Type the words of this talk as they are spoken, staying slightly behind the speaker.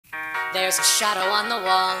There's a shadow on the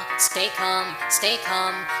wall. Stay calm, stay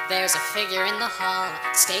calm. There's a figure in the hall.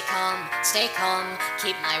 Stay calm, stay calm.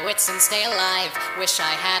 Keep my wits and stay alive. Wish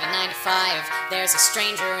I had a 9 to 5. There's a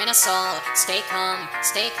stranger in us all. Stay calm,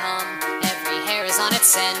 stay calm. Every hair is on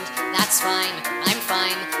its end. That's fine, I'm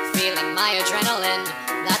fine. Feeling my adrenaline.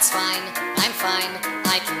 That's fine, I'm fine.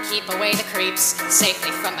 I can keep away the creeps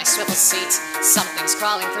safely from my swivel seat. Something's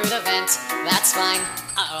crawling through the vent. That's fine.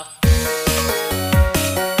 Uh-oh.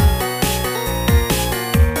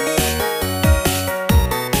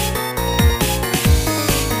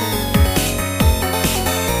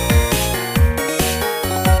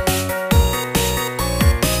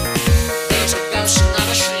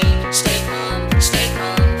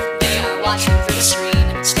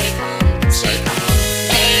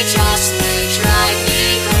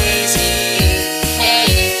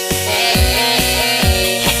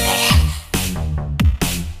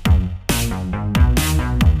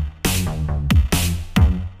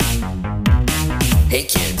 Hey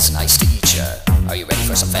kids, nice to meet ya. Are you ready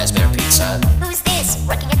for some Fazbear pizza? Who's this,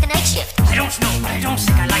 working at the night shift? I don't know, but I don't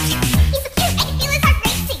think I like him. He's so cute, I can feel his heart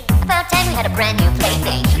racing. About time we had a brand new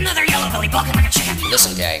plaything. Another yellow belly balking like a chicken.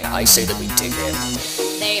 Listen gang, I say that we dig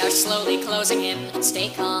in. They are slowly closing in. Stay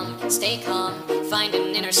calm, stay calm. Find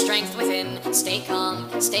an inner strength within. Stay calm,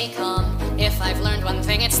 stay calm. If I've learned one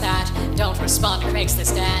thing, it's that don't respond to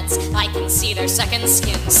Craigslist ads. I can see their second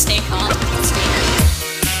skin. Stay calm, stay calm.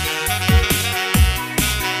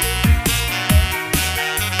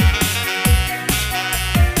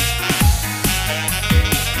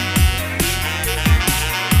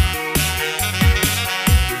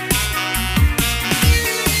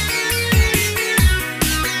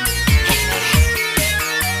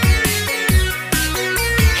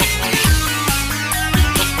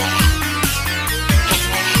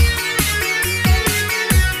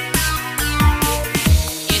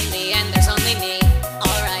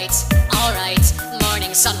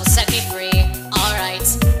 Sun will set me free. Alright,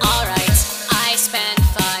 alright. I spent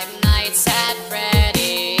 5 nights at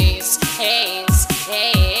Freddy's. Haze,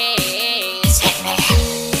 haze.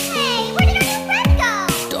 Hey, where did our new friend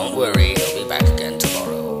go? Don't worry, he'll be back again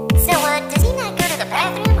tomorrow. So, does he not go to the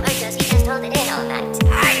bathroom, or does he just hold it in all night?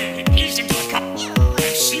 I eased into a cup.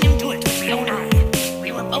 I've seen him do it with my own eye.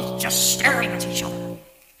 We were both just staring at each other.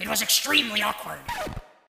 It was extremely awkward.